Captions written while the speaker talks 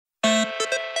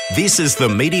This is the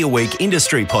Media Week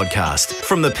Industry Podcast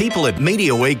from the people at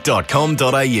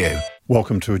MediaWeek.com.au.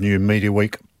 Welcome to a new Media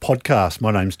Week podcast.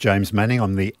 My name's James Manning.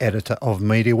 I'm the editor of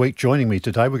Media Week. Joining me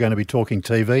today, we're going to be talking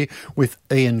TV with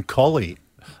Ian Colley,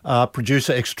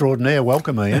 producer extraordinaire.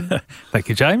 Welcome, Ian. Thank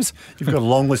you, James. You've got a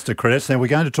long list of credits. Now, we're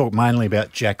going to talk mainly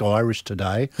about Jack Irish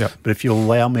today, Yep. but if you'll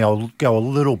allow me, I'll go a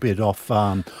little bit off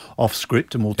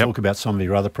script and we'll talk about some of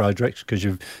your other projects because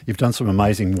you've done some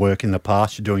amazing work in the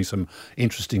past. You're doing some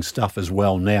interesting stuff as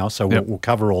well now, so we'll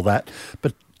cover all that.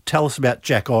 But tell us about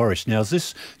Jack Irish. Now, is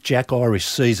this Jack Irish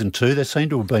Season 2? There seem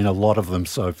to have been a lot of them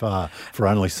so far for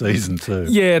only Season 2.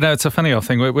 Yeah, no, it's a funny old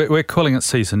thing. We're calling it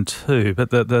Season 2, but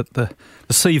the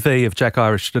CV of Jack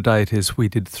Irish to date is we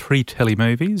did 3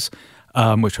 telemovies,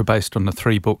 which were based on the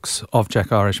 3 books of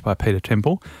Jack Irish by Peter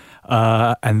Temple.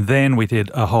 And then we did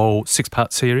a whole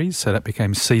 6-part series, so that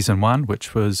became Season 1,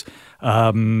 which was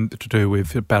to do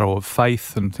with Battle of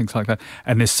Faith and things like that.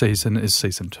 And this season is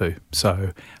Season 2. So,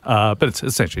 but it's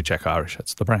essentially Jack Irish.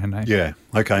 That's the brand name. Yeah.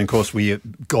 Okay. And of course,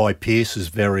 Guy Pearce is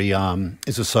very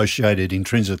is associated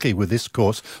intrinsically with this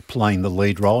course, playing the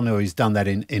lead role. Now he's done that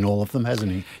in all of them,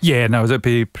 hasn't he? Yeah. No, it'd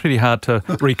be pretty hard to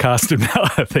recast him now,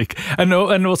 I think. And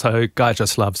also, Guy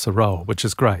just loves the role, which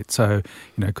is great. So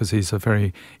because he's a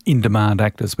very in-demand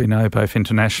actor, as we know, both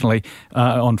internationally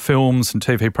on films and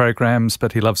TV programs,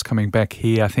 but he loves coming back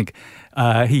here. I think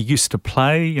he used to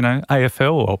play,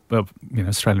 AFL or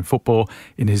Australian football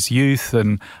in his youth,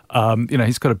 and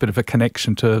he's got a bit of a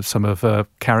connection to some of a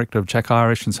character of Jack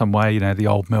Irish in some way. The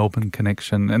old Melbourne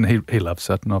connection, and he loves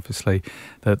it. And obviously,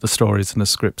 the stories and the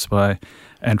scripts by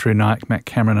Andrew Knight, Matt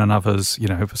Cameron, and others,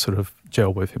 sort of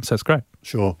gel with him. So it's great.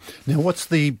 Sure. Now,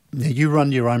 you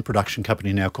run your own production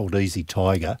company now called Easy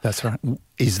Tiger. That's right.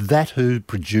 Is that who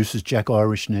produces Jack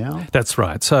Irish now? That's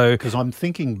right. So, because I'm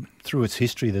thinking through its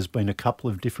history, there's been a couple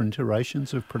of different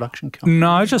iterations of production companies.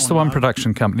 No, just the one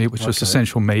production company, which was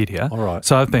Essential Media. All right.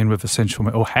 So I've been with Essential,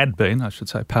 or had been, I should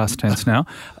say, past tense now,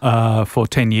 for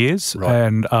 10 years. Right.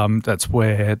 And that's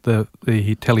where the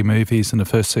telemovies in the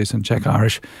first season, Jack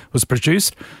Irish, was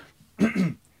produced.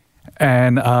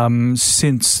 And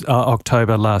since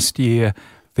October last year,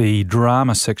 the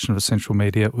drama section of Essential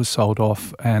Media was sold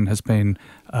off and has been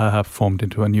formed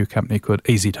into a new company called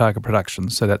Easy Tiger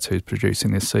Productions. So that's who's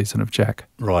producing this season of Jack.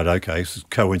 Right, okay. So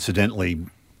coincidentally,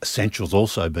 Essential's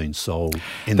also been sold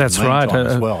in That's the meantime right.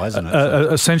 as well, hasn't it?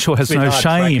 Essential has no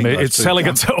shame. It's selling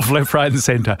itself left, right and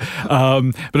centre.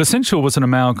 But Essential was an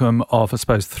amalgam of, I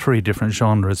suppose, 3 different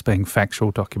genres, being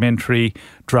factual documentary,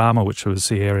 drama, which was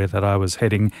the area that I was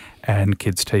heading, and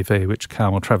kids TV, which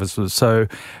Carmel Travers was. So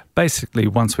basically,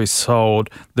 once we sold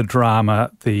the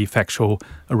drama, the factual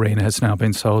arena has now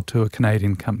been sold to a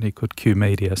Canadian company called Q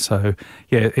Media. So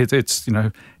yeah, it's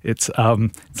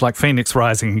like Phoenix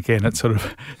Rising again. It's sort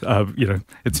of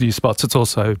it's new spots. It's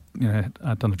also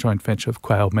I've done a joint venture of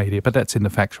Quail Media, but that's in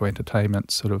the factual entertainment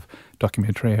sort of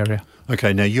documentary area.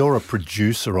 Okay, now you're a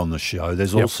producer on the show.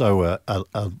 There's also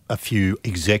a few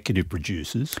executive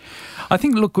producers. I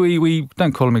think, look, we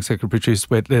don't call them executive producers.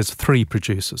 There's 3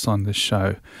 producers on this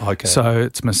show. Okay. So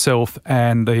it's myself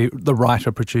and the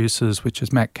writer-producers, which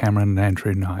is Matt Cameron and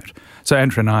Andrew Knight. So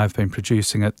Andrew and I have been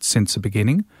producing it since the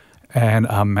beginning, and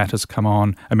Matt has come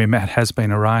on. I mean, Matt has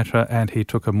been a writer, and he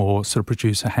took a more sort of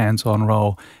producer hands-on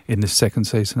role in this second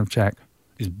season of Jack.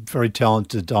 He's very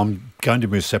talented. I'm going to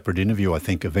do a separate interview, I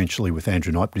think, eventually with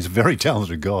Andrew Knight, but he's a very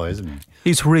talented guy, isn't he?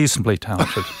 He's reasonably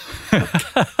talented.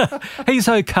 He's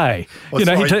okay.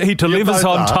 Well, he delivers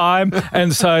on time,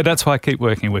 and so that's why I keep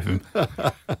working with him.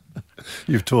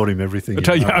 You've taught him everything.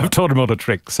 I've taught him all the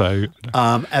tricks. So,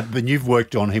 but you've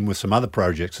worked on him with some other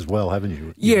projects as well, haven't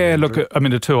you? Yeah, look, I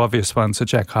mean, the 2 obvious ones are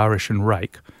Jack Irish and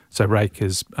Rake. So Rake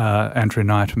is Andrew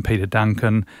Knight and Peter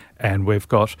Duncan, and we've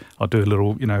got, I'll do a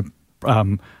little, what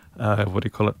do you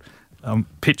call it?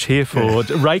 Pitch here for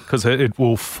Rake, because it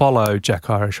will follow Jack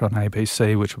Irish on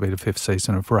ABC, which will be the 5th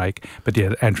season of Rake. But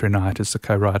yeah, Andrew Knight is the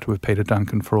co-writer with Peter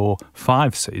Duncan for all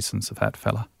 5 seasons of that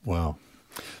fella. Wow.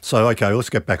 So, okay, let's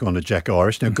get back on to Jack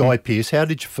Irish. Now, Guy Pearce, how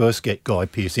did you first get Guy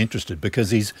Pearce interested?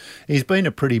 Because he's been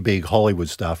a pretty big Hollywood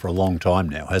star for a long time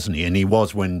now, hasn't he? And he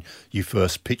was when you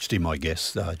first pitched him, I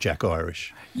guess, Jack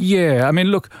Irish. Yeah, I mean,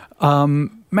 look,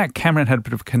 Matt Cameron had a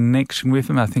bit of a connection with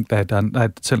him. I think they'd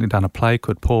certainly done a play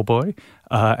called Poor Boy,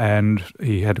 and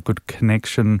he had a good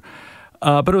connection.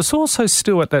 But it was also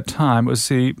still at that time, it was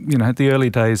the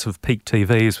early days of peak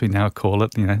TV, as we now call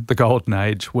it, the golden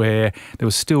age, where there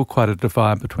was still quite a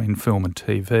divide between film and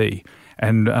TV.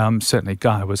 And certainly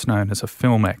Guy was known as a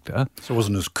film actor. So it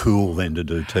wasn't as cool then to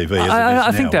do TV as it is now,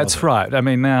 I think that's right. I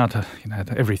mean, now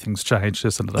everything's changed,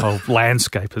 isn't it? The whole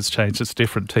landscape has changed. It's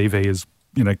different. TV is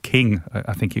king,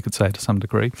 I think you could say, to some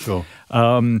degree. Sure.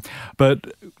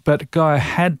 But Guy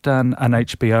had done an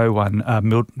HBO one,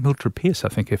 Mildred Pierce, I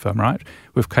think, if I'm right,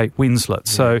 with Kate Winslet.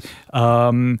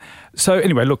 Yes. So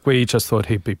anyway, look, we just thought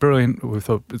he'd be brilliant. We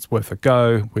thought it's worth a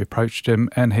go. We approached him,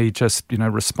 and he just,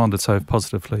 responded so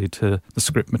positively to the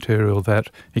script material that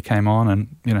he came on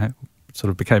and, sort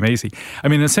of became easy. I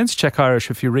mean, in a sense, Jack Irish,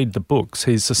 if you read the books,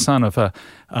 he's the son of an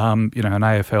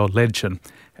AFL legend.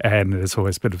 And there's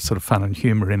always a bit of sort of fun and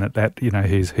humour in it that,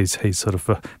 he's sort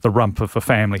of the rump of the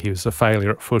family. He was a failure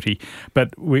at footy.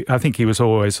 But I think he was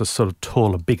always a sort of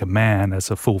taller, bigger man as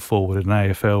a full forward in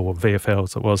AFL or VFL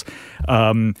as it was.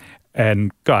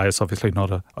 And Guy is obviously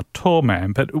not a tall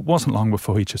man, but it wasn't long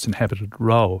before he just inhabited the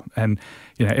role. And,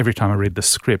 every time I read the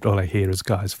script, all I hear is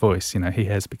Guy's voice. He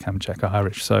has become Jack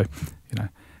Irish. So,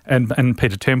 and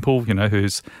Peter Temple,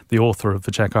 who's the author of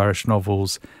the Jack Irish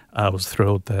novels, was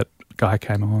thrilled that Guy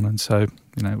came on. And so,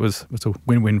 it was a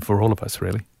win-win for all of us,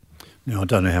 really. Now, I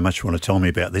don't know how much you want to tell me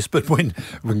about this, but when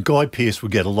Guy Pearce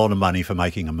would get a lot of money for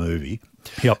making a movie,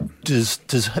 yep. does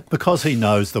because he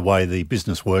knows the way the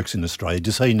business works in Australia,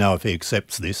 does he know if he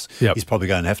accepts this, yep. he's probably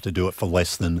going to have to do it for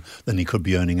less than he could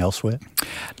be earning elsewhere?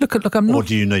 Look, I'm not... Or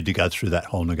do you need to go through that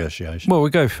whole negotiation? Well, we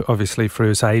go obviously through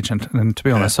his agent, and to be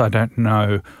honest, I don't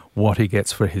know what he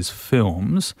gets for his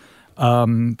films.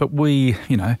 But we,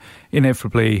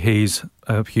 inevitably he's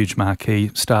a huge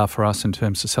marquee star for us in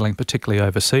terms of selling, particularly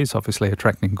overseas, obviously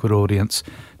attracting a good audience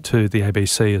to the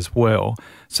ABC as well.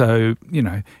 So,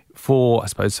 for, I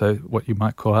suppose, what you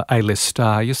might call an A-list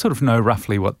star, you sort of know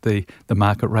roughly what the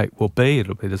market rate will be.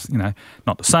 It'll be,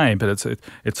 not the same, but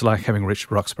it's like having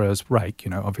Richard Roxburgh's Rake.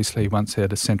 Obviously once they're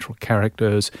the central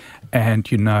characters and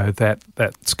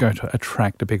that's going to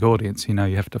attract a big audience, you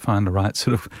have to find the right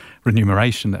sort of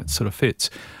remuneration that sort of fits.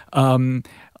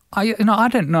 I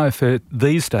don't know if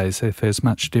these days if there's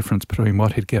much difference between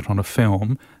what he'd get on a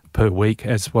film per week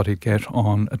as what he'd get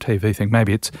on a TV thing.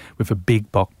 Maybe it's with a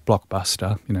big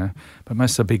blockbuster, but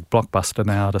most of the big blockbuster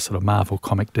now are the sort of Marvel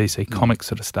comic, DC comic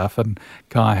sort of stuff, and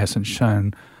Guy hasn't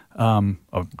shown,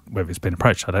 or whether he's been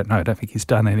approached, I don't know. I don't think he's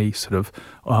done any sort of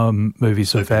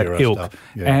movies of that ilk.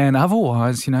 Yeah. And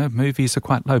otherwise, movies are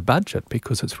quite low budget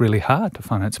because it's really hard to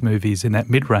finance movies in that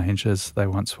mid-range as they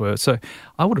once were. So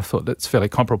I would have thought that's fairly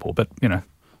comparable, but,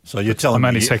 So you're telling I'm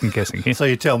only me, second guessing here. So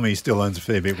you tell me he still earns a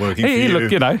fair bit working for you,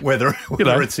 look, whether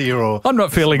it's here or... I'm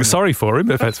not feeling sorry for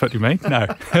him, if that's what you mean. No.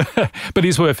 But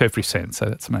he's worth every cent, so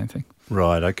that's the main thing.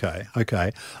 Right,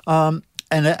 okay.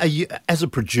 And are you, as a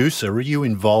producer, are you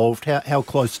involved? How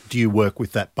close do you work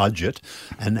with that budget?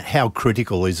 And how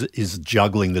critical is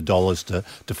juggling the dollars to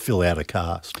fill out a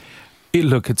cast?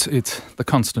 It's the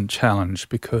constant challenge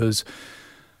because,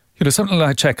 something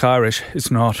like Jack Irish is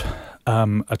not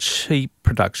a cheap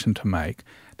production to make.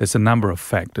 There's a number of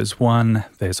factors. One,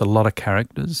 there's a lot of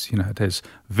characters. There's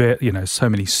so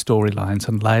many storylines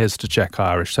and layers to Jack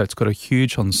Irish. So it's got a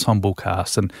huge ensemble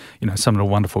cast, and some of the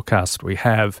wonderful cast we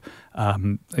have.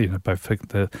 Both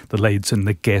the leads and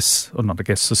the guests, or not the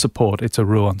guests, the support. It's a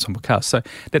real ensemble cast. So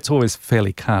that's always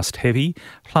fairly cast heavy.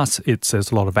 Plus,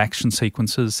 there's a lot of action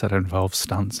sequences that involve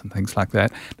stunts and things like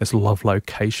that. There's a lot of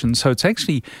locations. So it's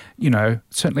actually,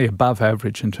 certainly above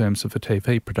average in terms of a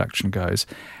TV production goes.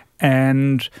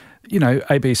 And,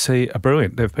 ABC are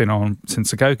brilliant. They've been on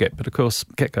since the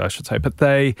get-go, I should say. But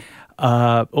they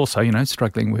are also,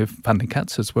 struggling with funding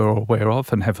cuts, as we're all aware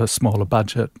of, and have a smaller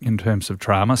budget in terms of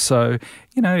drama. So,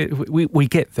 we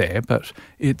get there, but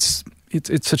it's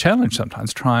a challenge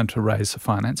sometimes trying to raise the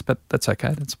finance, but that's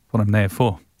okay. That's what I'm there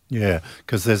for. Yeah,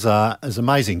 because there's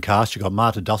amazing cast. You've got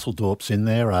Marta Dusseldorp's in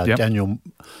there, Yep. Daniel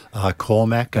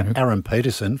Cormack, and Aaron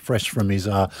Peterson, fresh from his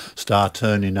star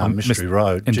turn in Mystery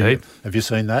Road. Indeed. Have you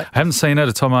seen that? I haven't seen it.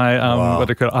 It's on my what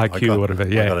do you call it, IQ or whatever.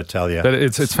 Yeah, I've got to tell you. But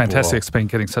it's fantastic. It's been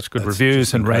getting such good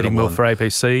reviews and rating well for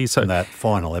ABC. So and that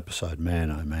final episode,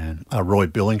 man, oh man. Roy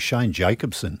Billings, Shane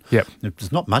Jacobson. Yep.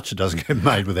 There's not much that doesn't get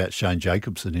made without Shane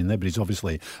Jacobson in there, but he's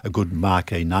obviously a good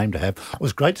marquee name to have. It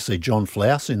was great to see John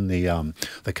Flouse in the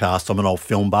cast. I'm an old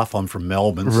film buff. I'm from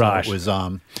Melbourne, so right. it was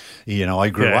I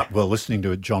grew up listening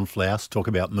to John Flouse talk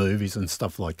about movies and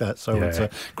stuff like that. So it's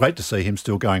great to see him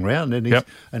still going around, and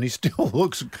he still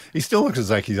looks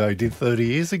exactly though he did 30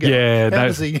 years ago. Yeah, how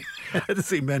does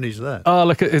he manage that? Oh,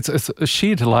 look, it's a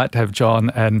sheer delight to have John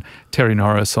and Terry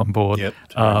Norris on board. Yep,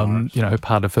 Norris.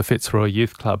 Part of the Fitzroy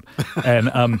Youth Club,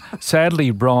 and sadly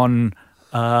Ron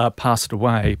passed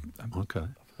away. Okay,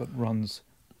 I've got Ron's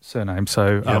surname,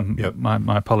 so yep.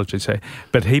 my apologies here.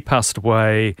 But he passed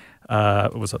away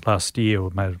was it last year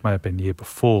or may have been the year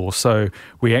before. So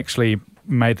we actually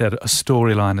made that a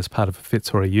storyline as part of a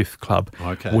Fitzroy Youth Club,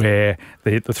 where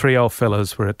the three old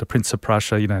fellas were at the Prince of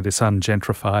Prussia, this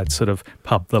ungentrified sort of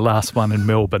pub, the last one in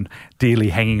Melbourne, dearly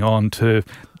hanging on to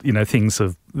things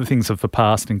of the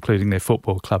past, including their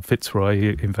football club Fitzroy,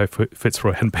 even though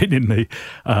Fitzroy hadn't been in the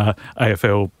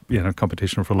AFL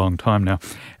competition for a long time now.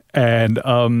 And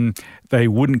they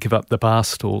wouldn't give up the bar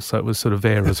stool, so it was sort of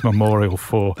there as memorial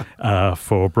for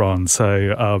Bron.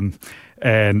 So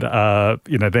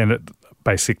then it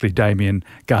basically Damien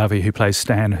Garvey, who plays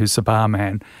Stan, who's the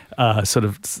barman, sort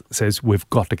of says, we've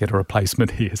got to get a replacement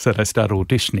here. So they start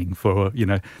auditioning for,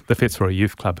 the Fitzroy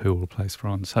Youth Club who will replace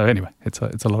Bron. So anyway, it's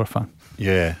a lot of fun.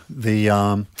 Yeah.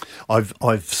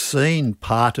 I've seen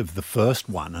part of the first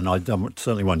one, and I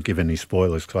certainly won't give any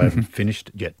spoilers because I haven't finished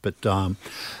it yet, but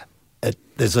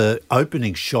there's an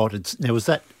opening shot. Now, was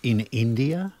that in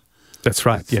India? That's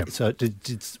right. Yeah. So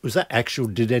was that actual?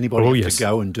 Did anybody have to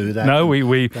go and do that? No, we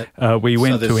went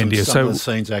to India. Some of the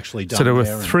scenes actually done. So there were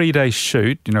 3-day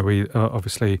shoot. We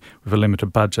obviously with a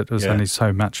limited budget, there was only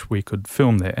so much we could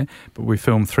film there. But we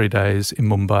filmed 3 days in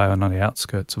Mumbai and on the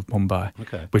outskirts of Mumbai,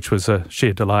 which was a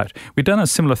sheer delight. We'd done a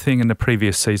similar thing in the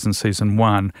previous season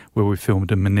 1, where we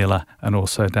filmed in Manila and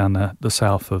also down the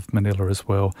south of Manila as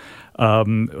well.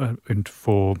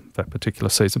 For that particular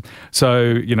season.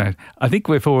 So, I think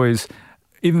we've always,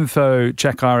 even though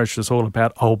Jack Irish is all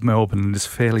about old Melbourne and this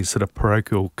fairly sort of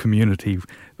parochial community,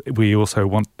 we also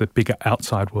want the bigger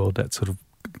outside world that's sort of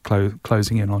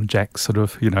closing in on Jack's sort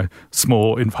of,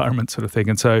 small environment sort of thing.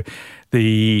 And so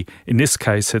in this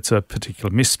case, it's a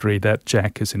particular mystery that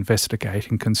Jack is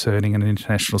investigating concerning an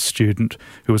international student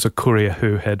who was a courier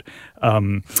who had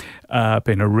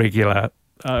been a regular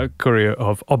courier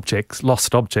of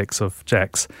lost objects of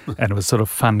Jack's, and it was sort of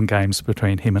fun games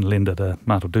between him and Linda, the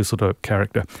Martel Dusseldorp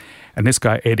character. And this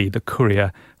guy, Eddie, the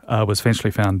courier, was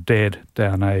eventually found dead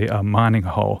down a mining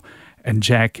hole. And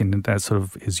Jack, in that sort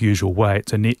of his usual way,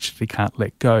 it's a niche that he can't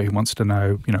let go. He wants to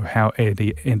know, how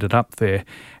Eddie ended up there,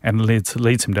 and leads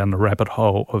him down the rabbit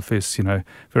hole of this,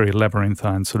 very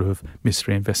labyrinthine sort of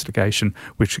mystery investigation,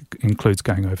 which includes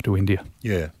going over to India.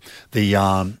 Yeah.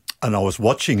 And I was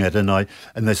watching it, and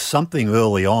there's something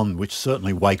early on which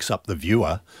certainly wakes up the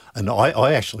viewer, and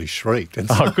I actually shrieked. And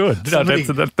good.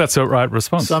 That's a right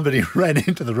response. Somebody ran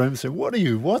into the room and said, "What are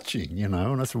you watching?" And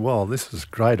I said, "Well, this is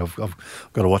great. I've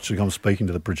got to watch it. I'm speaking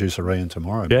to the producer Ian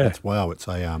tomorrow." Yeah.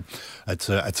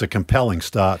 It's a compelling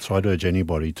start. So I'd urge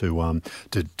anybody to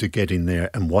get in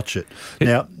there and watch it.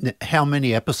 Now, how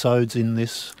many episodes in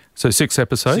this? So 6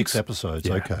 episodes? 6 episodes,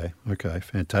 yeah. Okay,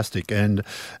 fantastic. And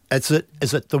is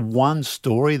it the one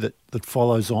story that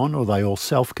follows on, or are they all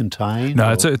self-contained?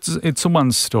 No, it's a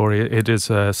one story. It is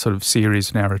a sort of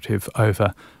series narrative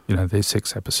over, these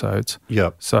 6 episodes. Yeah.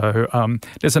 So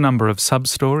there's a number of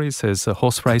sub-stories. There's a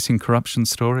horse racing corruption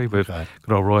story with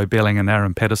good old Roy Belling and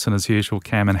Aaron Pedersen as usual,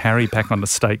 Cam and Harry back on the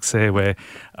stakes there, where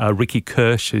Ricky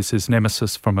Kirsch, who's his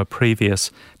nemesis from a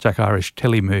previous Jack Irish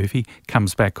telly movie,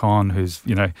 comes back on, who's,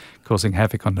 causing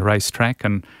havoc on the racetrack,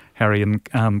 and Harry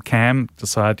and Cam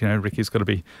decide, Ricky's got to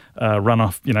be run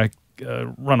off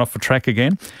the track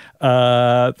again.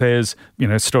 There's,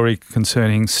 a story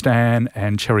concerning Stan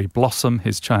and Cherry Blossom,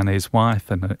 his Chinese wife,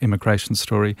 and an immigration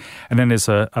story. And then there's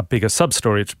a bigger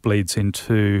sub-story which bleeds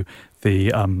into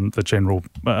the general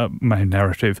main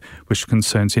narrative, which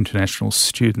concerns international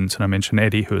students. And I mentioned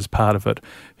Eddie, who is part of it,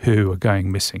 who are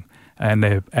going missing. And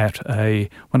they're at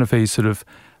one of these sort of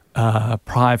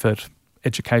private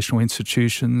educational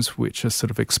institutions which are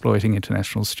sort of exploiting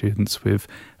international students with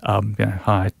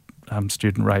high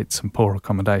student rates and poor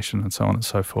accommodation and so on and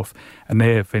so forth. And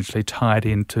they're eventually tied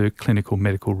into clinical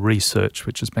medical research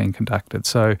which is being conducted.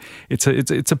 So it's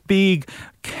a big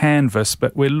canvas,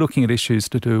 but we're looking at issues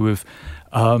to do with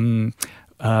big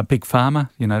pharma,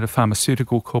 the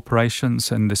pharmaceutical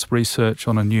corporations, and this research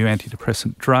on a new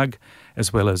antidepressant drug,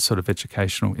 as well as sort of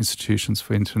educational institutions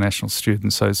for international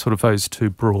students. So sort of those two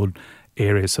broad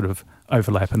areas sort of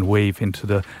overlap and weave into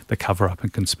the cover-up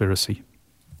and conspiracy.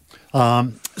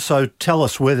 So tell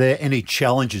us, were there any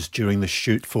challenges during the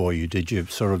shoot for you? Did you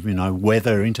sort of,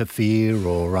 weather interfere,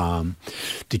 or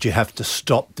did you have to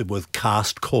stop with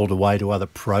cast called away to other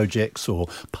projects or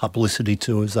publicity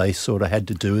tours they sort of had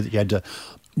to do that you had to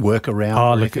work around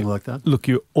or anything like that? Look,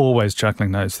 you're always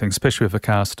juggling those things, especially with a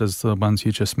cast as the ones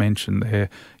you just mentioned there.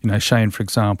 Shane, for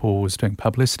example, was doing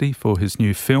publicity for his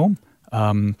new film,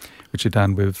 which he'd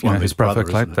done with his brother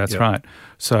Clayton. That's right.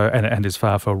 So and his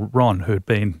father Ron, who had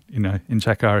been in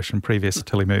Jack Irish and previous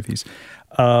telemovies.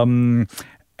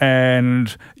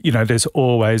 And there's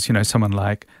always someone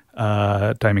like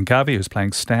Damien Garvey, who was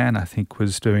playing Stan, I think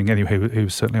was doing, anyway, he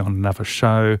was certainly on another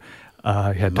show. He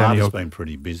had Martha's been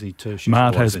pretty busy too.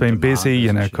 Martha has been busy,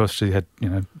 of course she had,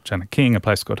 Janet King, A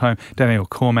Place Called Home. Daniel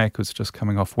Cormack was just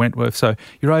coming off Wentworth. So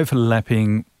you're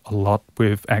overlapping a lot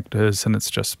with actors, and it's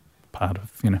just part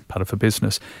of a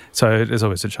business. So there's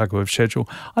always a juggle of schedule.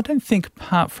 I don't think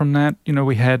apart from that,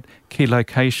 we had key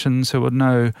locations. There were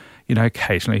no,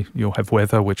 occasionally you'll have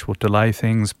weather which will delay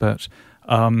things, but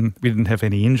we didn't have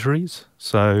any injuries,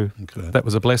 so that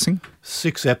was a blessing.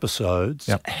 6 episodes.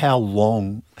 Yep. How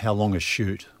long a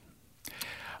shoot?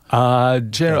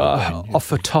 Off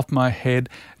the top of my head,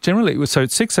 generally it was, so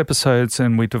it's 6 episodes,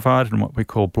 and we divided in what we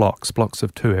call blocks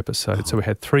of 2 episodes. So we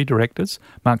had 3 directors.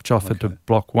 Mark Joffa did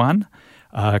block 1,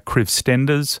 Kriv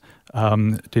Stenders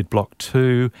did block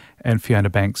 2, and Fiona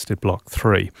Banks did block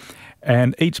 3.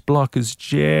 And each block is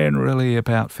generally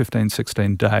about 15,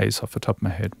 16 days off the top of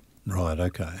my head. Right,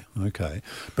 okay.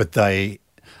 But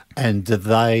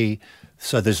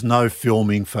so there's no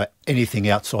filming for anything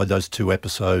outside those 2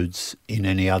 episodes in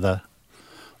any other,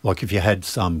 like if you had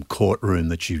some courtroom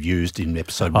that you used in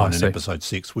episode 1 and episode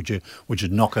 6, would you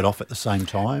knock it off at the same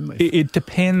time? It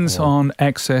depends on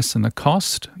access and the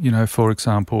cost. For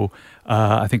example,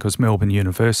 I think it was Melbourne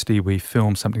University, we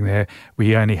filmed something there.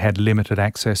 We only had limited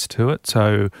access to it.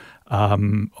 So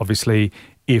obviously,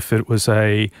 if it was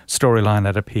a storyline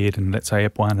that appeared in, let's say,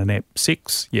 Ep 1 and Ep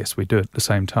 6, yes, we do it at the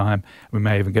same time. We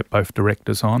may even get both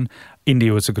directors on.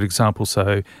 India was a good example.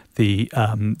 So the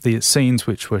scenes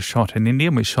which were shot in India,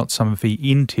 and we shot some of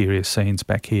the interior scenes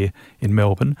back here in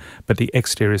Melbourne, but the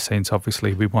exterior scenes,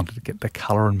 obviously, we wanted to get the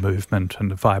colour and movement and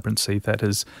the vibrancy that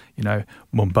is,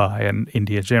 Mumbai and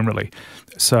India generally.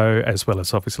 So, as well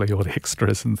as obviously all the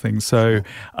extras and things. So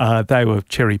they were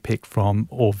cherry-picked from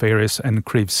all various, and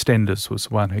Kriv Stenders was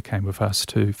the one who came with us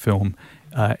to film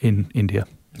in India.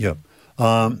 Yeah.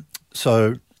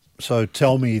 So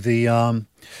tell me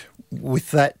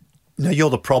with that, now you're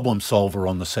the problem solver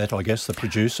on the set, I guess, the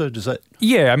producer. Does that?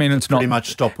 Yeah, I mean, it's pretty not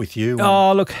much stop with you.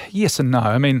 Oh, look, yes and no.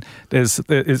 I mean,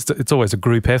 it's always a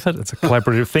group effort. It's a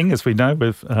collaborative thing, as we know,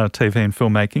 with TV and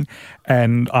filmmaking.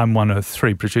 And I'm one of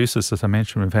 3 producers, as I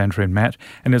mentioned, with Andrew and Matt.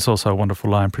 And there's also a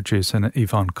wonderful line producer,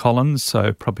 Yvonne Collins.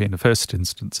 So probably in the first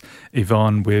instance,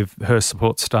 Yvonne with her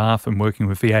support staff and working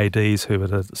with the ADs, who are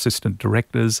the assistant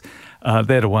directors.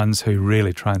 They're the ones who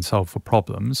really try and solve for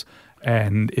problems.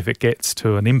 And if it gets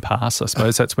to an impasse, I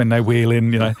suppose that's when they wheel in,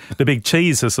 the big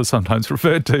cheese, as it's sometimes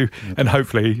referred to, and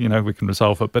hopefully, we can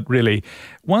resolve it. But really,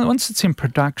 once it's in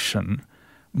production,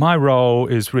 my role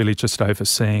is really just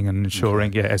overseeing and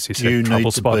ensuring, as you said,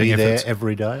 trouble spotting. Do you need to be efforts. there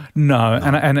every day? No.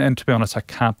 And to be honest, I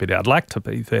can't be there. I'd like to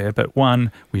be there, but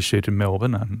 1, we shoot in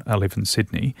Melbourne and I live in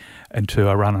Sydney, and 2,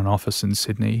 I run an office in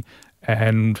Sydney.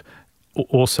 And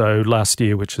also last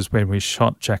year, which is when we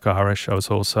shot Jack Irish, I was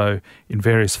also in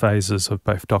various phases of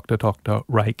both Dr.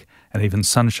 Rake and even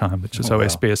Sunshine, which is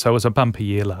OSBS. So it was a bumper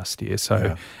year last year.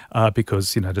 So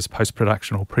because, there's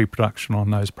post-production or pre-production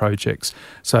on those projects.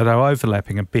 So they were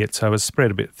overlapping a bit. So it was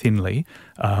spread a bit thinly.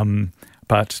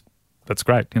 But that's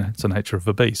great. It's the nature of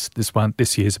the beast.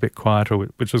 This year's a bit quieter,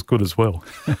 which is good as well.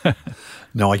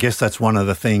 No, I guess that's one of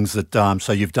the things that,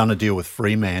 so you've done a deal with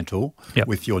Fremantle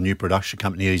with your new production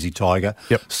company, Easy Tiger.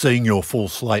 Yep. Seeing your full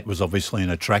slate was obviously an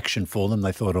attraction for them.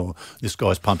 They thought, this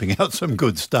guy's pumping out some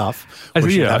good stuff. I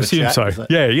assume so.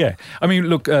 Yeah. I mean,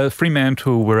 look,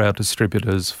 Fremantle were our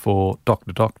distributors for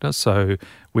Doctor. So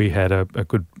we had a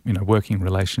good, working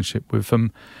relationship with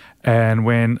them. And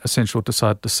when Essential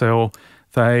decided to sell,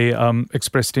 they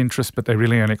expressed interest, but they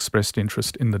really only expressed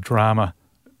interest in the drama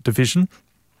division.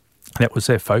 That was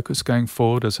their focus going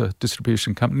forward as a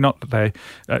distribution company. Not that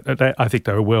I think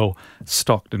they were well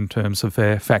stocked in terms of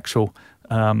their factual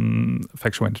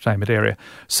entertainment area.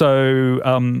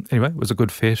 So anyway, it was a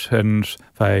good fit, and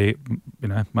they,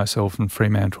 myself and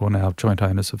Fremantle are now joint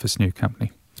owners of this new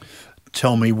company.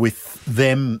 Tell me, with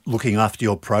them looking after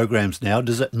your programs now,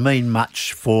 does it mean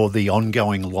much for the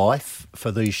ongoing life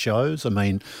for these shows? I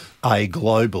mean,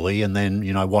 globally, and then,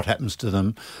 what happens to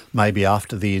them maybe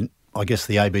after I guess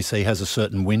the ABC has a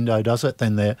certain window, does it?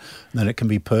 Then it can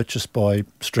be purchased by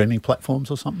streaming platforms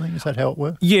or something? Is that how it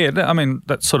works? Yeah, I mean,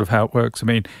 that's sort of how it works. I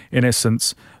mean, in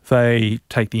essence, they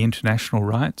take the international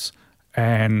rights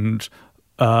and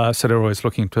so they're always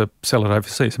looking to sell it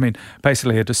overseas. I mean,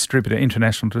 basically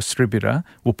international distributor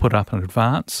will put up an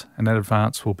advance, and that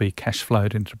advance will be cash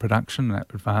flowed into production. That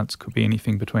advance could be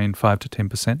anything between 5 to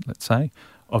 10%, let's say,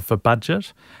 of the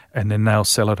budget, and then they'll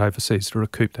sell it overseas to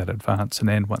recoup that advance. And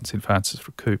then once the advance is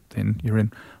recouped, then you're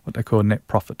in what they call a net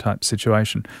profit type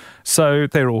situation. So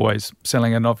they're always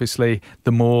selling, and obviously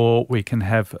the more we can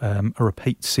have a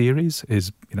repeat series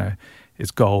is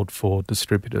gold for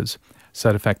distributors.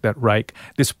 So the fact that Rake,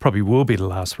 this probably will be the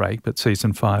last Rake, but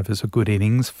season 5 is a good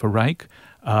innings for Rake.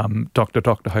 Dr.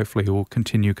 Doctor hopefully will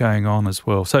continue going on as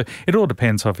well. So it all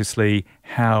depends, obviously,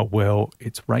 how well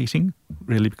it's rating,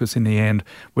 really, because in the end,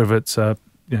 whether it's a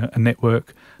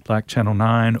network like Channel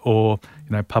 9 or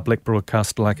public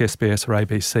broadcaster like SBS or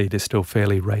ABC, they're still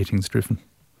fairly ratings driven.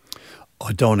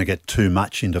 I don't want to get too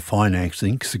much into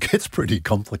financing because it gets pretty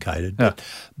complicated.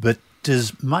 But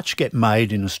does much get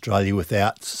made in Australia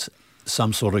without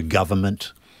some sort of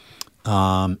government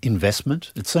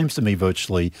investment? It seems to me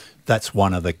virtually that's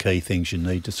one of the key things you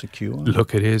need to secure.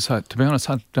 Look, it is. To be honest,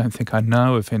 I don't think I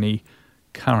know of any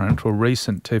current or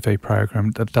recent TV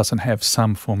program that doesn't have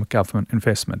some form of government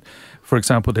investment. For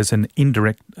example, there's an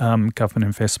indirect government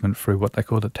investment through what they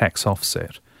call the tax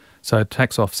offset. So a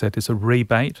tax offset is a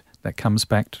rebate that comes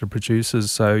back to the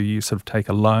producers. So you sort of take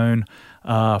a loan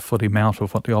for the amount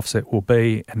of what the offset will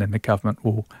be, and then the government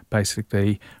will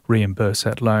basically reimburse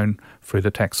that loan through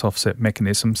the tax offset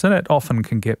mechanism. So that often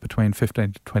can get between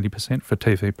 15 to 20% for a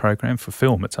TV program. For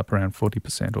film, it's up around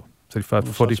 40% or 35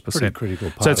 to 40%.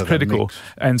 Critical part so it's of critical. Mix.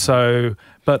 And so,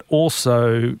 but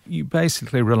also you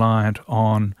basically reliant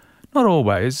on, not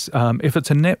always, if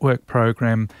it's a network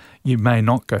program, you may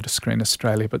not go to Screen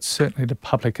Australia, but certainly the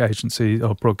public agencies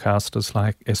or broadcasters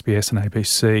like SBS and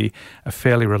ABC are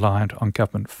fairly reliant on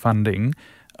government funding,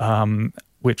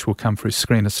 which will come through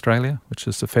Screen Australia, which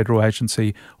is the federal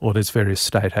agency, or there's various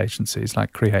state agencies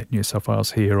like Create New South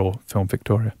Wales here or Film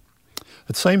Victoria.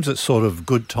 It seems it's sort of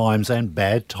good times and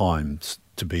bad times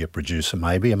to be a producer,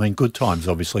 maybe. I mean, good times,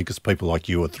 obviously, because people like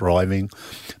you are thriving.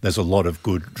 There's a lot of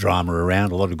good drama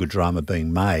around, a lot of good drama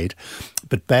being made.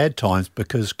 But bad times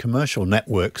because commercial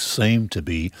networks seem to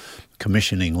be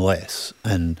commissioning less.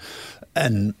 And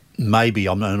maybe,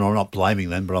 I'm not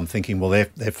blaming them, but I'm thinking, well,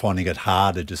 they're finding it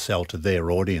harder to sell to their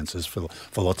audiences for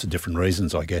lots of different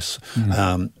reasons, I guess.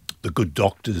 The Good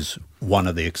Doctor's one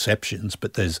of the exceptions,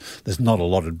 but there's not a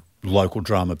lot of local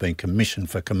drama being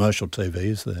commissioned for commercial TV,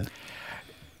 is there?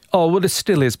 Oh, well, it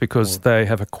still is because they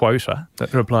have a quota that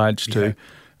they're obliged to.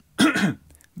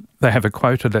 They have a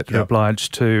quota that they're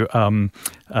obliged to,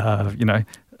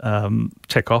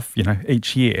 check off,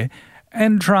 each year.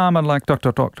 And drama like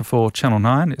Dr. Doctor for Channel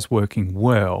 9 is working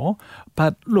well.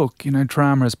 But look,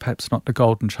 drama is perhaps not the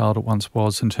golden child it once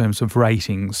was in terms of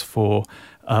ratings for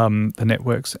the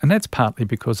networks. And that's partly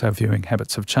because our viewing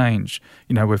habits have changed.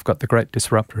 We've got the great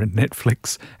disruptor in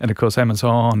Netflix and, of course,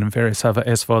 Amazon and various other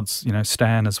SVODs,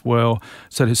 Stan as well.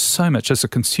 So there's so much. As a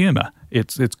consumer,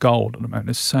 it's gold at the moment.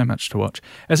 There's so much to watch.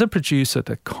 As a producer,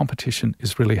 the competition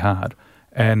is really hard.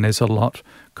 And there's a lot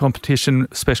competition,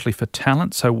 especially for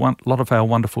talent. So a lot of our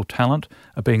wonderful talent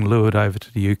are being lured over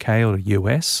to the UK or the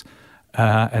US.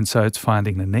 And so it's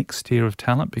finding the next tier of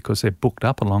talent because they're booked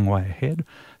up a long way ahead.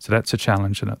 So that's a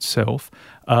challenge in itself.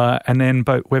 And then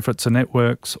whether it's the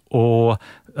networks or,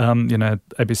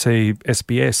 ABC,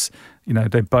 SBS,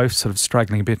 they're both sort of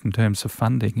struggling a bit in terms of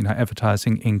funding.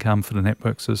 Advertising income for the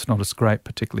networks is not as great,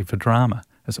 particularly for drama,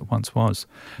 as it once was.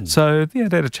 So,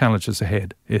 they're the challenges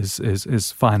ahead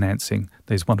is financing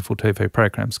these wonderful TV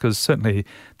programs, because certainly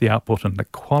the output and the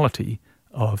quality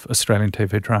of Australian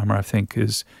TV drama, I think,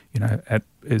 is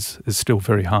still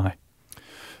very high.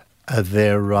 Are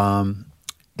there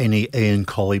any Ian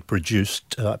Colley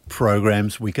produced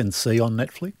programs we can see on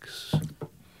Netflix?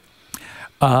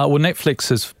 Well,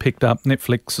 Netflix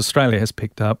Australia has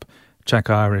picked up Jack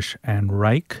Irish and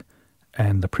Rake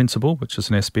and The Principal, which is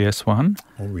an SBS one.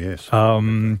 Oh, yes.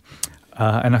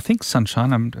 And I think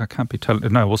Sunshine, I can't be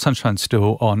telling. No, well, Sunshine's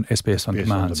still on SBS On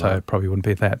Demand, so it probably wouldn't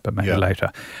be that, but maybe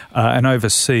later. And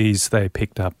overseas, they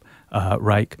picked up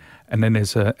Rake. And then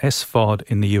there's a SVOD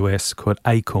in the US called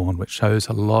Acorn, which shows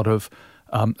a lot of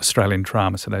Australian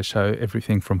drama. So they show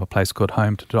everything from A Place Called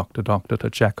Home to Dr. Doctor to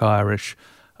Jack Irish.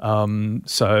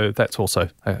 So that's also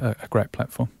a great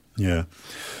platform. Yeah.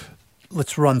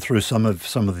 Let's run through some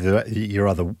of your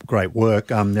other great work.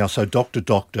 Now, so Dr.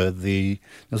 Doctor, is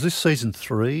this season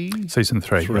 3? Season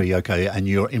 3. Yeah. Okay. And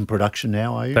you're in production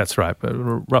now, are you? That's right, but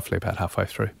roughly about halfway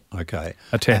through. Okay.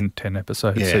 A 10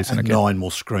 episode season and again. 9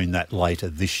 will screen that later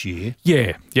this year.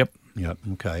 Yeah, yep. Yep,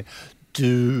 okay.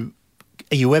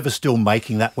 Are you ever still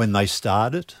making that when they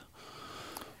start it?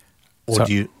 Or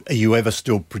are you ever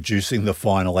still producing the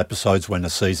final episodes when a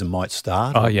season might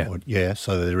start? Oh, yeah.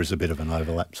 So there is a bit of an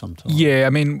overlap sometimes. Yeah, I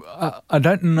mean, I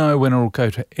don't know when it will go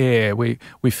to air. We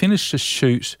finished a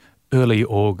shoot early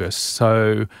August.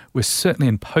 So we're certainly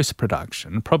in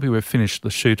post-production. Probably we've finished the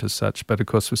shoot as such, but of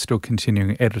course we're still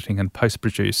continuing editing and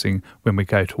post-producing when we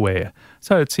go to air.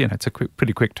 So it's it's a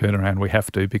pretty quick turnaround. We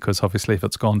have to, because obviously if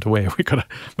it's gone to air, we've got to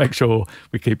make sure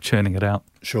we keep churning it out.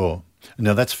 Sure.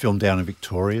 Now, that's filmed down in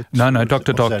Victoria? No,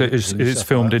 Dr. Doctor is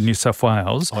filmed in New South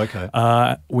Wales.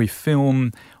 Okay. We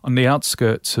film on the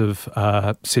outskirts of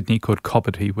Sydney called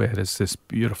Cobbitty, where there's this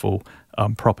beautiful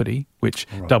property which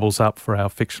doubles up for our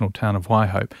fictional town of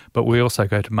Waihope. But we also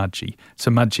go to Mudgee.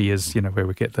 So Mudgee is, where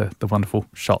we get the wonderful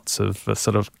shots of the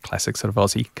sort of classic sort of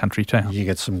Aussie country town. You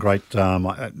get some great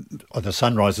either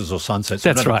sunrises or sunsets.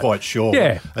 That's I'm not right. quite sure.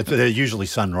 Yeah. They're usually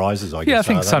sunrises, I guess. Yeah, I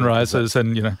think sunrises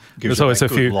and, there's always a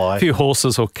few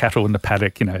horses or cattle in the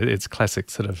paddock. It's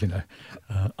classic sort of,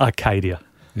 Arcadia.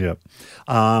 Yeah.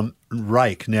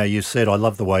 Rake. Now, you said, I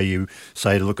love the way you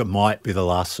say, look, it might be the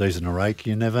last season of Rake.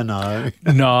 You never know.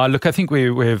 No, look, I think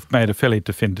we've made a fairly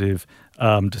definitive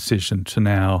decision to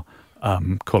now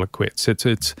call it quits.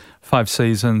 It's 5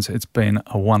 seasons. It's been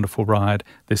a wonderful ride.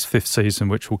 This 5th season,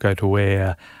 which will go to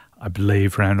air, I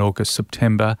believe, around August,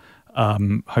 September,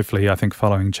 hopefully, I think,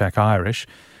 following Jack Irish,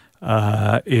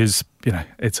 is,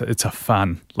 it's a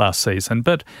fun last season.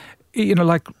 But,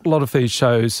 like a lot of these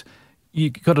shows,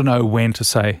 you've got to know when to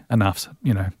say enough,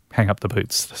 hang up the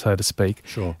boots, so to speak.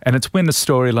 Sure. And it's when the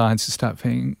storylines you start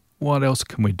thinking, what else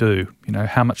can we do?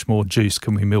 How much more juice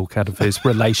can we milk out of these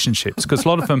relationships? Because a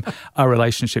lot of them are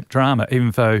relationship drama, even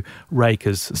though Rake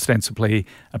is ostensibly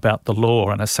about the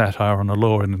law and a satire on the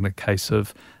law, and in the case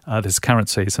of this current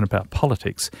season about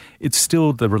politics, it's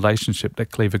still the relationship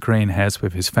that Cleaver Green has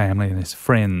with his family and his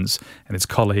friends and his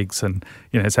colleagues and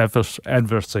his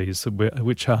adversaries,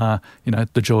 which are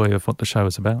the joy of what the show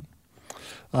is about.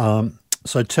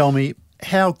 So tell me,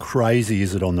 how crazy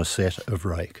is it on the set of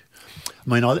Rake?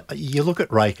 I mean, you look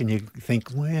at Rake and you think,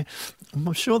 well,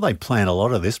 I'm sure they plan a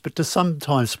lot of this, but does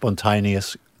sometimes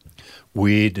spontaneous,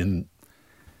 weird and,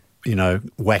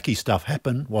 wacky stuff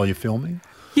happen while you're filming?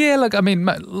 Yeah, look, I mean,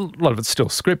 a lot of it's still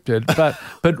scripted,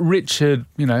 but Richard,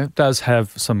 does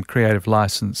have some creative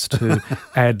license to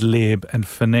ad lib and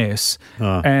finesse.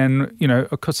 And,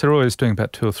 of course, they're always doing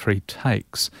about 2 or 3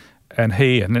 takes. And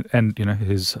he and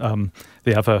his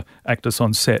the other actors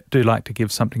on set do like to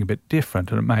give something a bit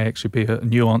different, and it may actually be a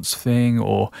nuanced thing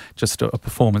or just a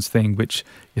performance thing, which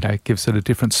gives it a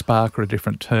different spark or a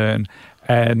different turn.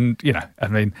 And I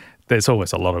mean, there's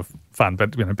always a lot of fun,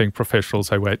 but being professionals,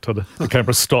 they wait till the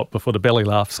camera stop before the belly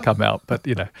laughs come out. But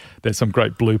there's some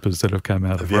great bloopers that have come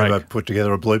out of Rake. Have you ever put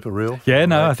together a blooper reel? Yeah,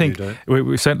 no, I think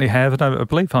we certainly have, and I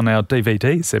believe on our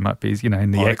DVDs there might be,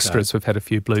 in the extras we've had a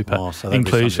few blooper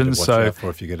inclusions. So watch out for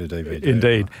if you get a DVD.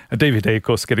 Indeed, a DVD, of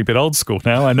course, is getting a bit old school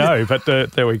now. I know, but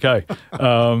there we go.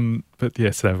 But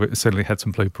yes, we certainly had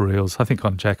some blooper reels. I think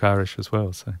on Jack Irish as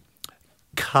well. So.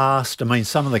 Cast, I mean,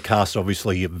 some of the cast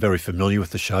obviously you're very familiar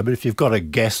with the show, but if you've got a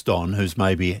guest on who's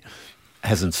maybe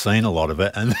hasn't seen a lot of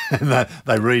it and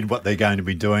they read what they're going to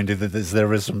be doing, is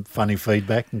there some funny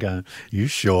feedback and go, you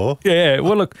sure? Yeah,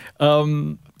 well, look,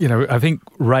 I think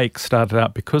Rake started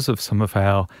out because of some of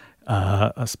our,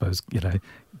 I suppose,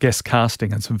 guest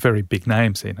casting and some very big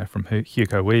names, from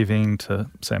Hugo Weaving to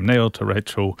Sam Neill to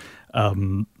Rachel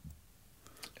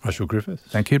Griffiths.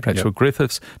 Thank you, Rachel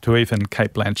Griffiths, to even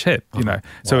Cate Blanchett,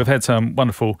 So we've had some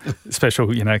wonderful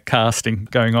special, casting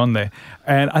going on there.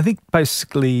 And I think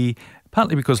basically,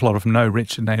 partly because a lot of them know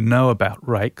Rich and they know about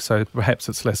Rake, so perhaps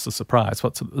it's less a surprise.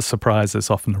 What's the surprise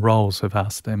is often the roles we've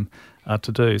asked them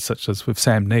to do, such as with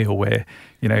Sam Neill, where,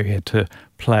 he had to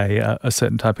play a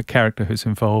certain type of character who's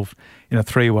involved in a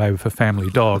 3-way with a family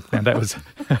dog. And that was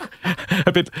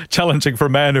a bit challenging for a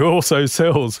man who also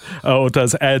sells or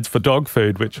does ads for dog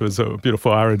food, which was a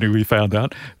beautiful irony we found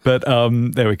out. But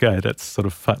there we go. That's sort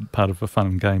of part of the fun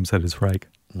and games that is Rake.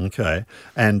 Okay.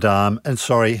 And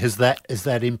sorry, is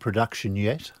that in production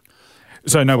yet?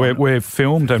 So no, we've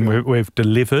filmed and we've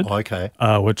delivered. Okay.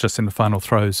 We're just in the final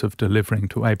throes of delivering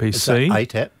to ABC. Is that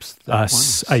 8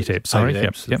 eps? 8 eps, sorry.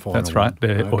 Yep, that's right.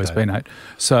 There's always been 8.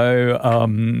 So,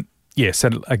 yes,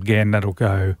 again, that'll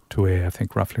go to air, I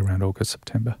think, roughly around August,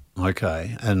 September.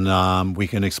 Okay. And we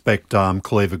can expect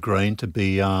Cleaver Green to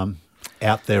be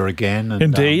out there again. And,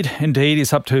 Indeed.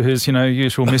 He's up to his,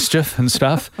 usual mischief and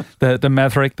stuff. The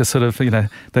maverick, the sort of,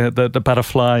 the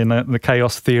butterfly and the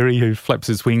chaos theory who flaps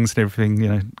his wings and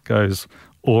everything, goes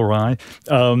awry.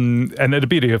 And the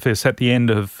beauty of this, at the end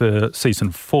of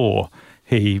season 4,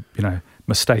 he,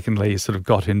 mistakenly sort of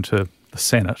got into the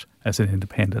Senate as an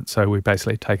independent. So we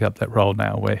basically take up that role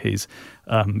now where he's,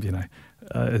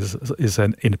 is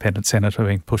an independent senator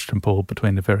being pushed and pulled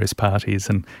between the various parties,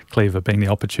 and Cleaver, being the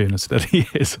opportunist that he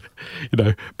is,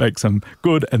 make some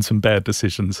good and some bad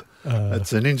decisions.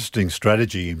 It's an interesting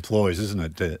strategy he employs,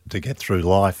 isn't it, to get through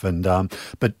life? And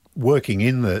but working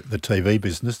in the TV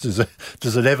business,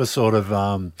 does it ever sort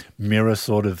of mirror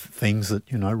sort of things that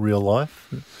real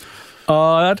life?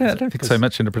 I don't think so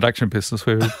much in the production business.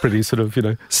 We're pretty sort of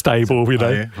stable.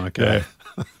 Yeah, okay.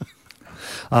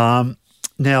 Yeah.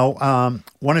 Now,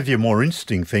 one of your more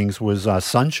interesting things was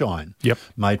Sunshine. Yep.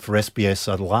 Made for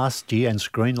SBS last year and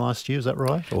screened last year. Is that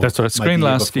right? Or that's right. Screened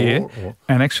last year,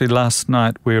 and actually last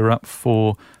night we were up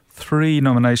for 3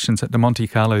 nominations at the Monte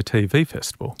Carlo TV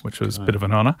Festival, which was a bit of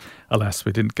an honour. Alas,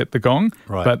 we didn't get the gong,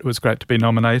 but it was great to be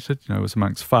nominated. It was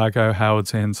amongst Fargo,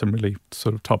 Howard's End, some really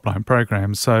sort of top-line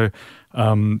programs. So,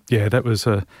 that was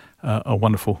a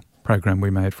wonderful program we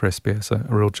made for SBS,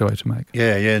 a real joy to make.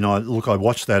 Yeah. No, look, I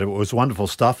watched that. It was wonderful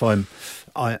stuff. I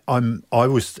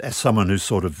was, as someone who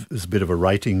sort of is a bit of a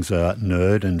ratings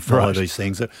nerd and follow these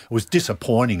things, it was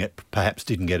disappointing it perhaps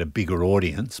didn't get a bigger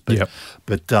audience. But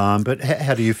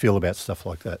how do you feel about stuff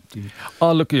like that?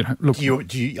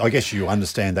 I guess you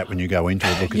understand that when you go into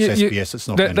it. Look, it's SBS. It's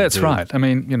not going to do. That's right. I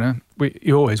mean,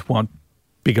 you always want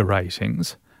bigger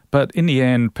ratings. But in the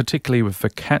end, particularly with the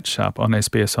catch-up on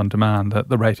SBS On Demand,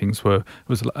 the ratings was,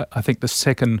 I think, the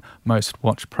second most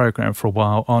watched program for a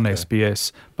while on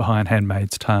SBS behind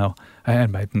Handmaid's Tale.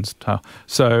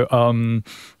 So,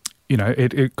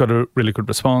 it got a really good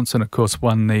response and, of course,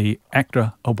 won the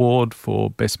ACTRA Award for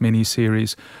Best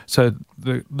Miniseries. So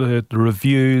the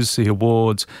reviews, the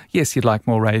awards, yes, you'd like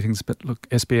more ratings, but look,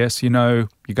 SBS, you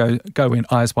go in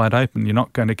eyes wide open. You're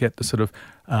not going to get the sort of,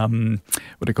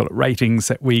 ratings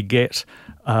that we get,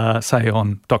 say,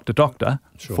 on Dr. Doctor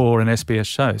for an SBS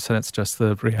show. So that's just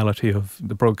the reality of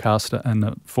the broadcaster and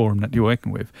the forum that you're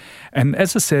working with. And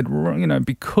as I said,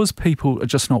 because people are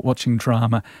just not watching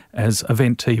drama as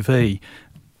event TV,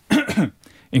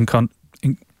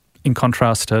 in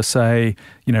contrast to, say,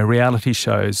 reality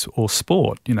shows or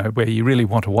sport, where you really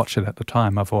want to watch it at the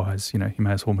time, otherwise, you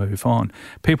may as well move on.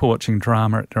 People watching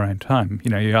drama at their own time.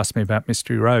 You asked me about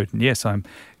Mystery Road, and yes, I'm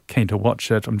keen to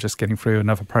watch it. I'm just getting through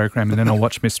another program and then I'll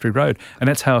watch Mystery Road. And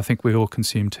that's how I think we all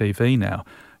consume TV now.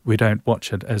 We don't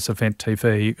watch it as event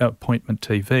TV, appointment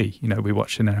TV. We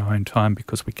watch it in our own time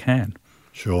because we can.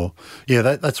 Sure. Yeah,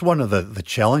 that's one of the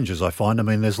challenges I find. I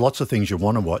mean, there's lots of things you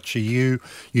want to watch. You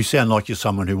sound like you're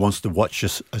someone who wants to watch a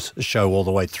show all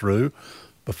the way through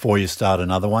before you start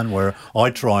another one, where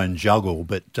I try and juggle,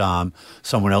 but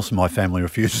someone else in my family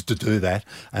refuses to do that,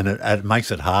 and it makes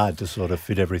it hard to sort of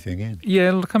fit everything in. Yeah,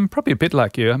 look, I'm probably a bit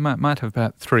like you. I might have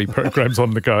about 3 programs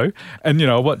on the go, and,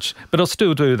 I watch, but I'll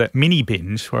still do that mini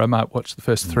binge where I might watch the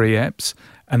first 3 apps,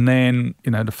 and then,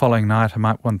 the following night I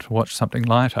might want to watch something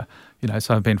lighter.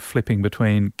 So I've been flipping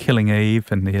between Killing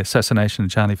Eve and the assassination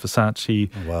of Gianni Versace,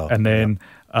 and then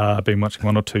I've been watching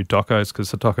 1 or 2 docos because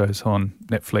the docos on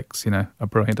Netflix, are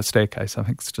brilliant. A Staircase, I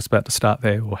think it's just about to start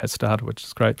there or has started, which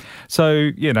is great. So,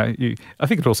 I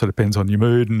think it also depends on your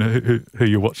mood and who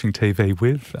you're watching TV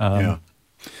with.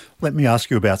 Let me ask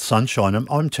you about Sunshine.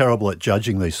 I'm terrible at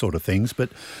judging these sort of things,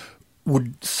 but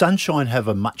would Sunshine have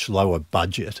a much lower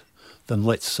budget than,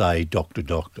 let's say, Dr.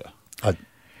 Doctor?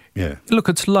 Yeah. Look,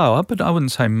 it's lower, but I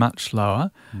wouldn't say much lower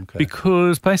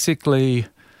because basically,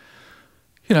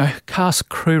 cast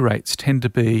crew rates tend to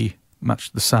be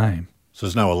much the same. So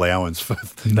there's no allowance for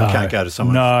you can't go to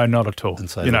someone. No, not at all. And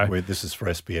say, look, this is for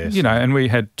SBS. And we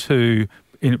had 2.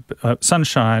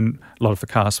 Sunshine, a lot of the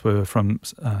cast were from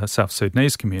South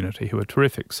Sudanese community who were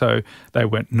terrific. So they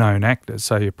weren't known actors,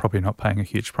 so you're probably not paying a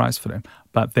huge price for them.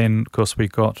 But then, of course, we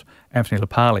got Anthony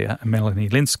LaPaglia and Melanie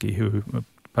Linsky, who were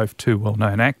both 2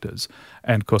 well-known actors,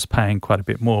 and, of course, paying quite a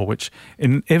bit more, which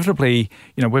inevitably,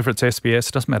 whether it's SBS,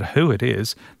 it doesn't matter who it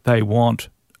is, they want,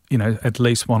 at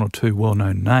least 1 or 2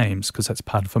 well-known names because that's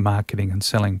part of a marketing and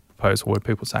selling proposal where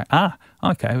people say,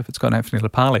 okay, if it's got Anthony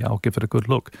LaPaglia, I'll give it a good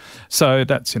look. So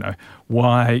that's,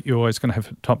 why you're always going to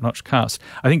have a top-notch cast.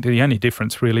 I think the only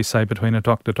difference really, say, between a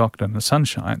Dr. Doctor and a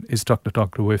Sunshine is Dr.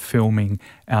 Doctor we're filming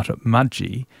out at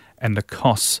Mudgee, and the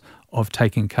costs of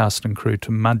taking cast and crew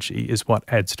to Mudgee is what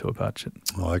adds to a budget.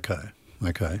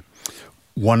 Okay.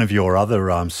 One of your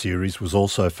other series was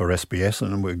also for SBS,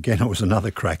 and again, it was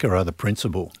another cracker, The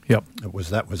Principal. Yep.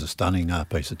 That was a stunning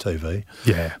piece of TV.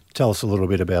 Yeah. Tell us a little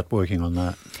bit about working on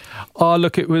that. Oh,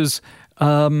 look, it was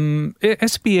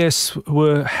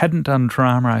SBS hadn't done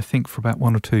drama, I think, for about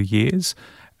 1 or 2 years.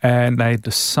 And they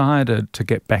decided to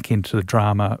get back into the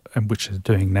drama, and which they're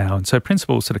doing now. And so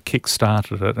Principal sort of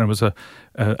kick-started it, and it was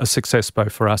a success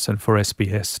both for us and for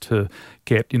SBS to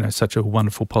get, such a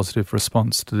wonderful positive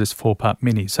response to this 4-part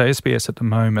mini. So SBS at the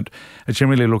moment are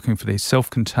generally looking for these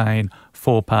self-contained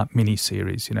 4-part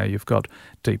mini-series. You've got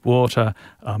Deep Water.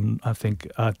 I think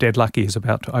Dead Lucky is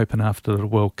about to open after the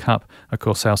World Cup. Of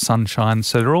course, Our Sunshine.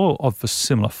 So they're all of a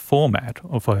similar format.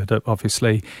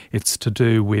 Obviously, it's to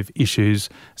do with issues,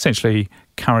 essentially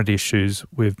current issues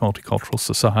with multicultural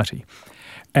society.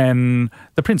 And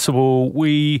the Principal,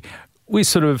 we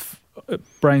sort of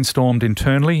brainstormed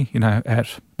internally,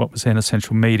 at what was then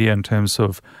Essential Media in terms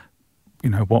of,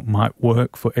 what might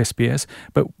work for SBS.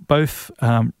 But both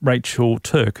Rachel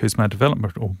Turk, who's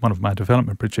one of my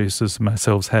development producers, and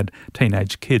myself had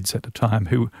teenage kids at the time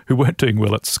who weren't doing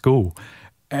well at school.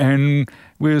 And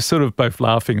we were sort of both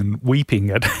laughing and weeping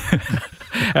at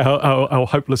our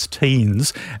hopeless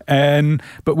teens.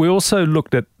 But we also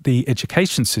looked at the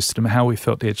education system, how we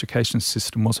felt the education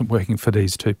system wasn't working for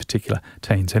these two particular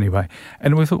teens anyway.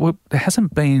 And we thought, well, there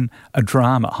hasn't been a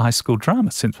high school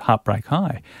drama since Heartbreak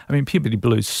High. I mean, Puberty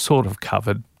Blues sort of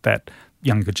covered that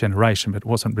younger generation, but it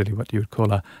wasn't really what you would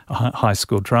call a high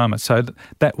school drama. So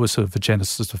that was sort of the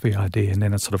genesis of the idea, and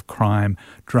then a sort of crime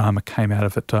drama came out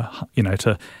of it to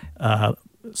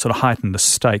sort of heighten the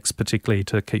stakes, particularly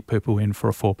to keep people in for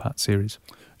a 4-part series.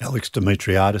 Alex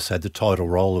Dimitriadis had the title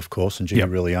role, of course, and Jimmy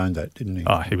really owned that, didn't he?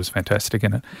 Oh, he was fantastic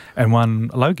in it, and won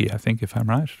a Logie, I think, if I'm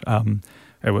right,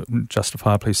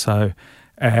 justifiably so.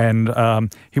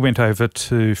 And he went over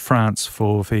to France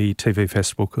for the TV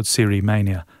festival called Série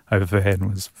Mania over there,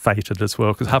 and was feted as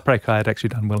well, because Heartbreak High had actually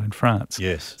done well in France.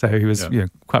 Yes. So he was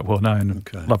quite well known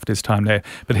and loved his time there.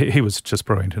 But he was just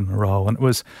brilliant in the role. And it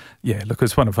was, it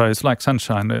was one of those, like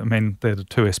Sunshine. I mean, they're the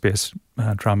two SBS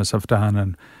dramas I've done,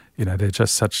 and, they're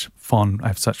just I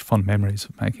have such fond memories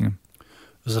of making them.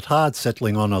 Was it hard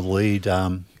settling on a lead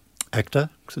actor?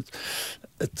 'Cause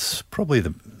it's probably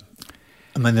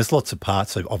there's lots of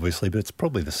parts, obviously, but it's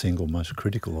probably the single most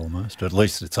critical almost. Or at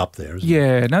least it's up there, isn't it?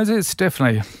 Yeah, no,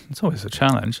 it's always a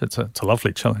challenge. It's a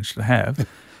lovely challenge to have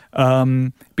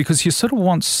because you sort of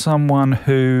want someone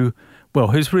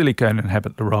who's really going to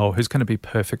inhabit the role, who's going to be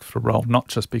perfect for the role, not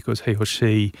just because he or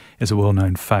she is a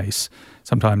well-known face.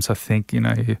 Sometimes I think,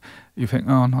 you think,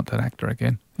 oh, not that actor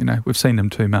again. We've seen them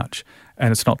too much.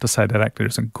 And it's not to say that actor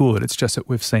isn't good, it's just that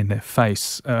we've seen their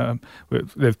face.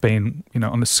 They've been,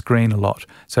 on the screen a lot,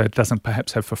 so it doesn't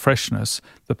perhaps have the freshness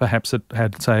that perhaps it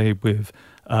had, say, with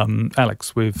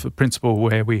Alex, with the Principal,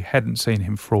 where we hadn't seen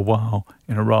him for a while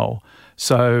in a role.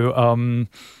 So,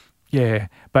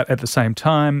 but at the same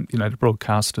time, the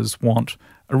broadcasters want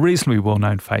a reasonably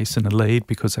well-known face in the lead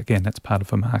because, again, that's part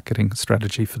of a marketing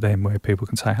strategy for them where people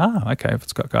can say, okay, if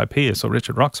it's got Guy Pearce or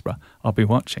Richard Roxburgh, I'll be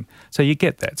watching. So you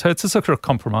get that. So it's a sort of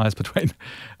compromise between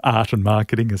art and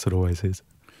marketing, as it always is.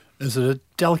 Is it a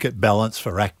delicate balance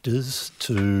for actors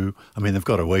they've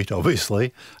got to eat,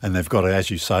 obviously, and they've got to,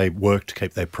 as you say, work to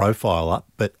keep their profile up,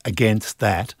 but against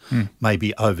that,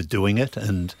 maybe overdoing it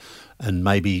and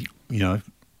maybe,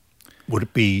 would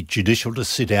it be judicial to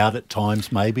sit out at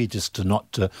times, maybe, just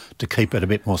to keep it a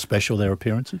bit more special, their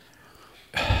appearances?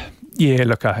 Yeah,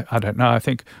 look, I don't know. I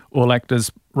think all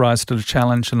actors rise to the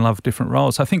challenge and love different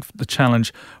roles. I think the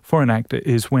challenge for an actor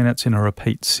is when it's in a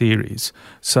repeat series.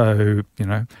 So,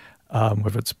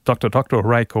 whether it's Dr. or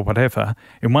Rake or whatever,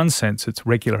 in one sense it's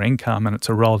regular income and it's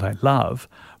a role they love.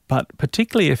 But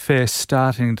particularly if they're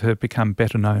starting to become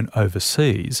better known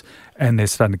overseas and they're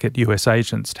starting to get US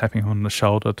agents tapping on the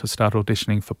shoulder to start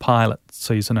auditioning for pilot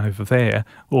season over there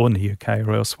or in the UK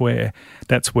or elsewhere,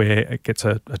 that's where it gets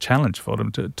a challenge for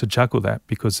them to juggle that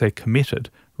because they're committed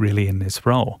really in this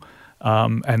role.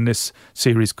 And this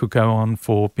series could go on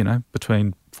for,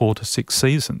 between 4 to 6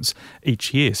 seasons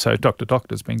each year. So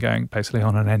Doctor's been going basically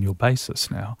on an annual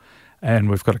basis now.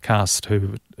 And we've got a cast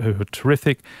who are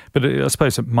terrific, but I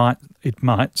suppose it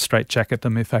might straitjacket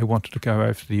them if they wanted to go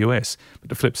over to the US. But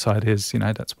the flip side is,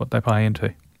 that's what they buy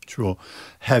into. Sure.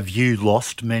 Have you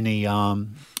lost many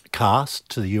cast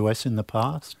to the US in the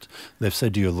past? They've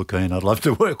said to you, look, Ian, I'd love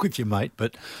to work with you, mate,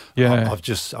 but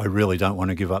I really don't want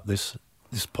to give up this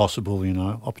possible,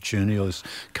 opportunity or this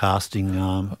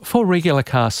casting. For regular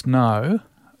cast, no.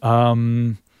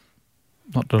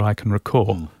 Not that I can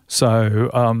recall. So,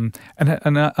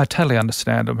 and I totally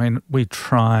understand. I mean, we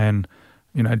try and,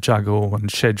 juggle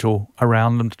and schedule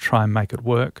around them to try and make it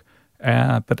work.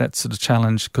 But that's the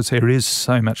challenge because there is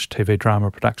so much TV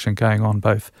drama production going on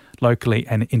both locally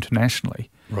and internationally.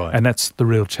 Right. And that's the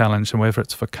real challenge. And whether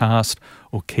it's for cast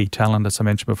or key talent, as I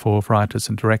mentioned before, writers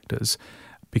and directors,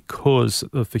 because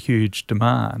of the huge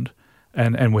demand,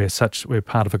 and we're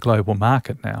part of a global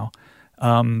market now.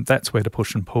 That's where the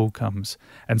push and pull comes.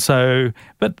 And so,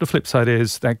 but the flip side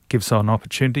is that gives an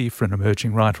opportunity for an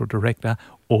emerging writer or director,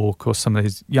 or of course some of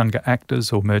these younger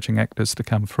actors or emerging actors to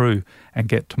come through and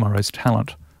get tomorrow's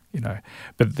talent.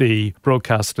 But the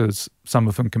broadcasters, some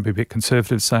of them can be a bit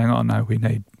conservative, saying, "Oh no, we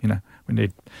need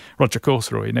Roger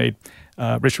Corser, or we need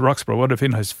Richard Roxburgh, whatever,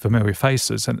 those familiar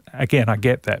faces." And again, I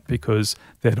get that because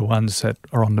they're the ones that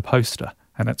are on the poster,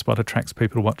 and that's what attracts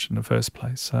people to watch in the first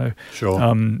place. So, sure,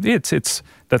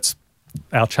 that's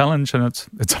our challenge, and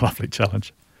it's a lovely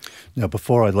challenge. Now,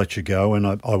 before I let you go, and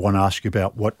I want to ask you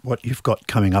about what you've got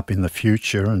coming up in the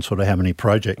future, and sort of how many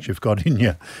projects you've got in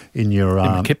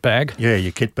your kit bag. Yeah,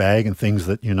 your kit bag, and things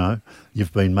that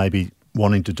you've been maybe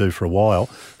wanting to do for a while.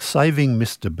 Saving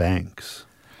Mr. Banks.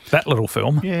 That little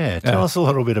film. Yeah, tell us a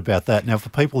little bit about that. Now, for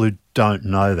people who don't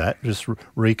know that, just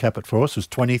recap it for us. It was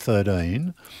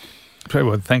 2013.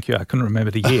 Well, thank you. I couldn't remember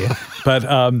the year. But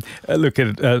look,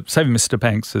 Saving Mr.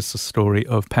 Banks is the story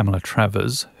of Pamela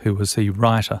Travers, who was the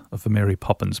writer of the Mary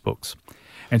Poppins books.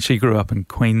 And she grew up in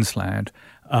Queensland.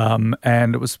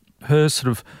 And it was her sort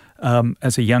of,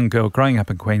 as a young girl growing up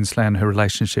in Queensland, her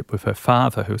relationship with her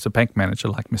father, who was a bank manager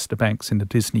like Mr. Banks in the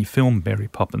Disney film Mary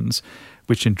Poppins,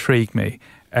 which intrigued me.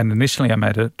 And initially I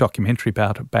made a documentary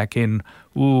about it back in,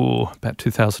 about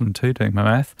 2002, doing my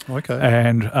math. Okay.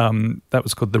 And that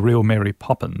was called The Real Mary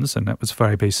Poppins, and that was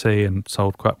for ABC and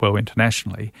sold quite well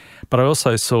internationally. But I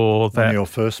also saw that... One of your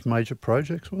first major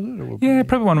projects, was it? Yeah,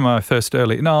 probably one of my first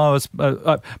early... No, I was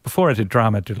before I did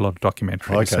drama, I did a lot of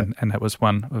documentaries, okay. and that was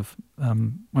one of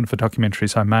the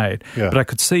documentaries I made. Yeah. But I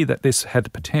could see that this had the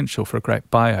potential for a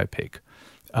great biopic.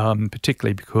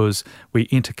 Particularly because we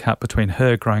intercut between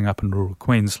her growing up in rural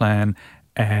Queensland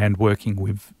and working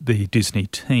with the Disney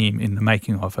team in the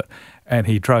making of it. And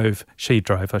she drove,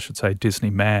 I should say, Disney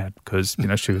mad because,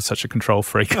 she was such a control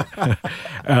freak.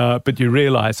 But you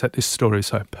realise that this story is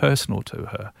so personal to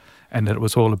her and that it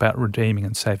was all about redeeming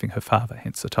and saving her father,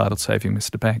 hence the title Saving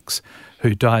Mr. Banks,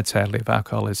 who died sadly of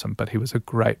alcoholism, but he was a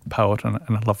great poet and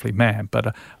a lovely man,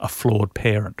 but a flawed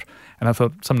parent. And I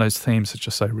thought some of those themes are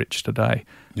just so rich today.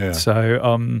 Yeah.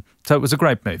 So it was a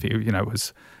great movie. It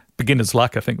was beginner's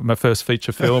luck, I think, my first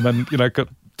feature film, and got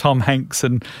Tom Hanks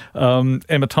and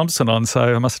Emma Thompson on.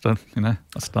 So I must have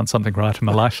done something right in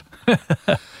my life.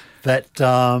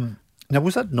 Now,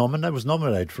 was that nominated? It was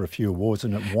nominated for a few awards,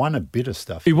 and it won a bit of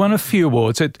stuff. It won a few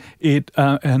awards. And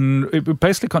it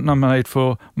basically got nominated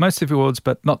for most of the awards,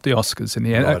 but not the Oscars in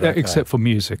the end, right, okay. Except for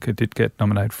music. It did get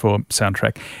nominated for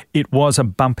soundtrack. It was a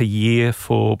bumper year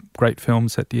for great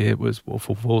films that year. It was Wolf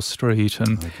of Wall Street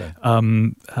and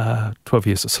 12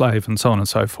 Years a Slave and so on and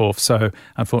so forth. So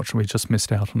unfortunately, we just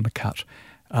missed out on the cut.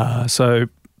 So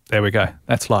there we go.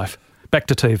 That's life. Back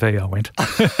to TV I went.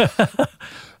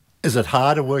 Is it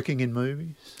harder working in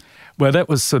movies? Well, that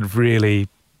was sort of really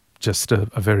just a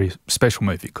very special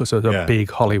movie because it was a big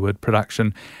Hollywood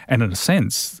production. And in a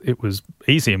sense, it was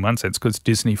easy in one sense because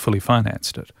Disney fully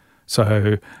financed it.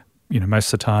 So,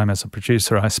 most of the time as a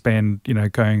producer, I spend,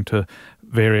 going to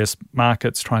various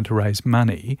markets trying to raise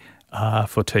money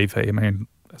for TV. I mean,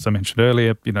 as I mentioned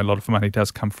earlier, a lot of the money does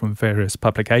come from various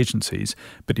public agencies,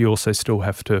 but you also still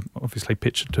have to obviously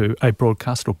pitch it to a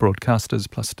broadcaster or broadcasters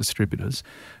plus distributors.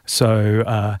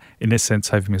 So in this sense,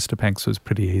 Saving Mr. Banks was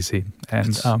pretty easy. And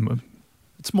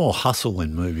it's more hustle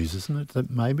in movies, isn't it? That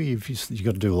maybe if you've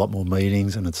got to do a lot more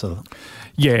meetings, and it's a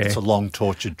long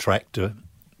tortured track to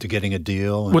getting a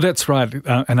deal. Well, that's right.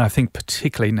 And I think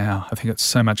particularly now, I think it's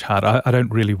so much harder. I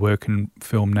don't really work in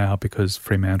film now because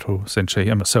Fremantle, essentially,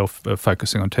 and myself are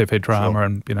focusing on TV drama, sure.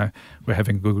 And, we're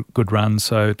having good runs,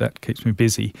 so that keeps me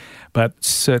busy. But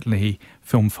certainly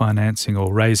film financing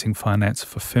or raising finance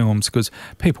for films, because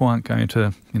people aren't going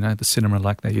to, the cinema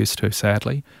like they used to,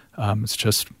 sadly. It's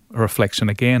just a reflection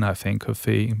again, I think, of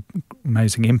the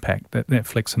amazing impact that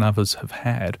Netflix and others have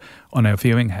had on our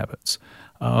viewing habits.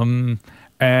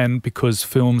 And because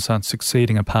films aren't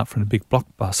succeeding apart from the big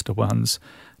blockbuster ones,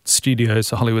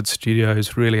 the Hollywood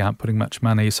studios really aren't putting much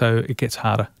money, so it gets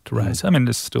harder to raise. I mean,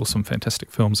 there's still some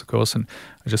fantastic films, of course, and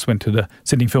I just went to the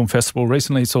Sydney Film Festival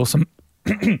recently, saw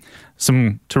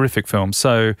some terrific films.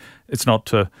 So it's not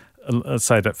to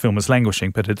say that film is languishing,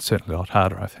 but it's certainly a lot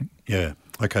harder, I think. Yeah.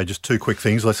 Okay, just two quick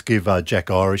things. Let's give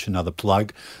Jack Irish another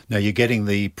plug. Now, you're getting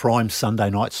the prime Sunday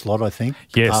night slot, I think,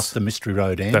 yes. After Mystery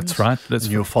Road ends. That's right. And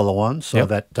you'll follow on. So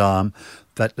that,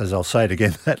 as I'll say it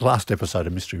again, that last episode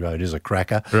of Mystery Road is a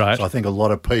cracker. Right. So I think a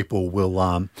lot of people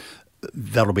will...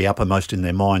 that'll be uppermost in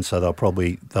their mind, so they'll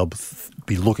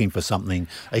be looking for something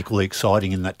equally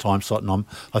exciting in that time slot, and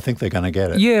I think they're going to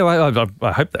get it. Yeah,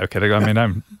 I hope they'll get it. I mean,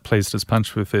 I'm pleased as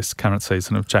punch with this current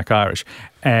season of Jack Irish,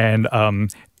 and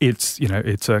it's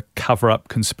a cover-up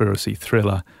conspiracy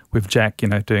thriller with Jack,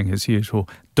 doing his usual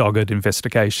dogged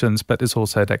investigations, but there's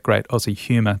also that great Aussie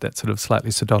humour, that sort of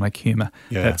slightly sardonic humour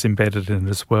that's embedded in it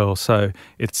as well. So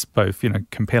it's both,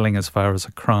 compelling as far as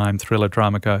a crime thriller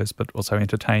drama goes, but also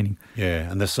entertaining.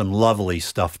 Yeah, and there's some lovely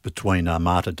stuff between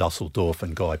Marta Dusseldorf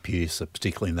and Guy Pearce,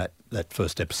 particularly in that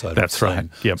first episode. That's right.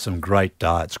 Yep. Some great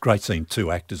it's great seeing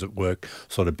two actors at work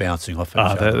sort of bouncing off each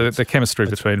other. The chemistry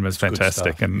between them is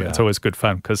fantastic, and it's always good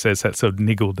fun because there's that sort of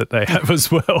niggle that they have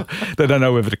as well. They don't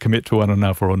know whether to commit to one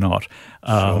another or not.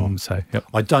 Sure.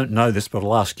 I don't know this, but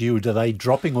I'll ask you, are they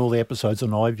dropping all the episodes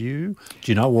on iView?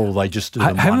 Do you know, or they just do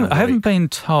them I haven't been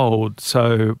told,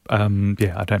 so I don't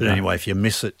know. Anyway, if you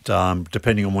miss it,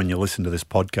 depending on when you listen to this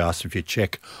podcast, if you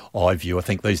check iView, I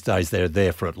think these days they're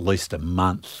there for at least a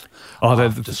month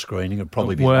after screening. It'd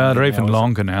probably be they're even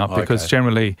longer now because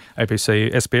generally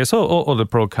ABC, SBS or the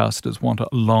broadcasters want a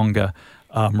longer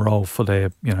role for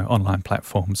their online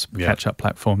platforms, catch-up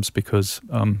platforms, because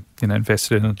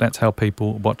invested in it. That's how people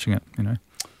are watching it.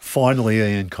 Finally,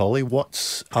 Ian Colley,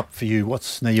 what's up for you?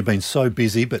 Now you've been so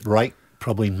busy, but rate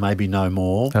probably maybe no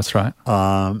more. That's right.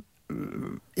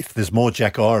 If there's more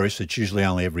Jack Irish, it's usually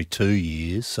only every 2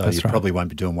 years, so you probably won't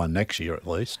be doing one next year at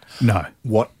least. No.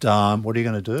 What are you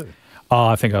going to do? Oh,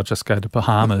 I think I'll just go to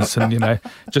Bahamas and,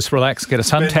 just relax, get a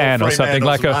suntan or something,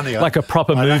 like a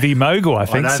proper movie mogul, I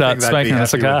think, start smoking a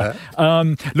cigar.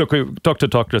 Look,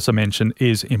 Dr. as I mentioned,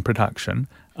 is in production.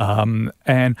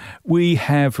 And we've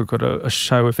got a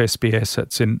show of SBS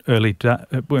that's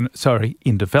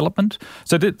in development.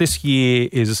 So this year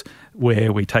is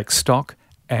where we take stock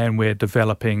and we're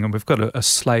developing, and we've got a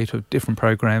slate of different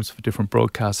programs for different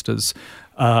broadcasters,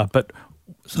 but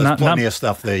so there's plenty of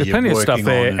stuff there. There's plenty of stuff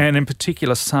there, and in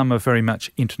particular, some are very much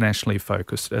internationally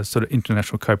focused, as sort of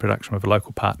international co-production with a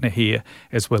local partner here,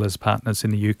 as well as partners in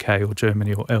the UK or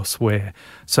Germany or elsewhere.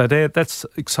 So that's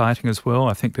exciting as well.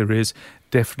 I think there is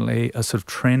definitely a sort of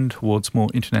trend towards more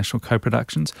international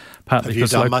co-productions. Have you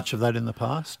done much of that in the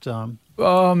past?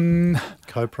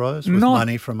 Co-pros with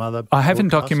money from other I have in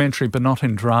documentary, but not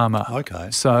in drama. Okay,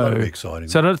 so that'll be exciting.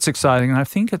 So that's exciting, and I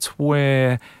think it's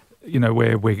where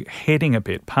we're heading a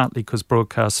bit, partly because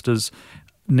broadcasters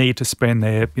need to spend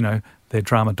their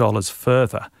drama dollars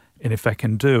further. And if they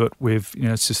can do it with,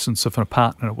 assistance of a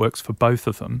partner that works for both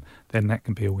of them, then that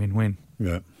can be a win-win.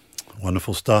 Yeah.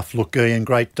 Wonderful stuff. Look, Ian,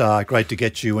 great to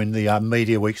get you in the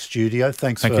Media Week studio.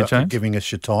 Thanks for giving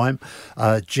us your time.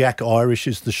 Jack Irish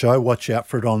is the show. Watch out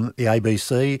for it on the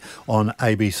ABC, on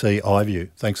ABC iView.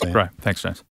 Thanks, Ian. Great. Thanks, James.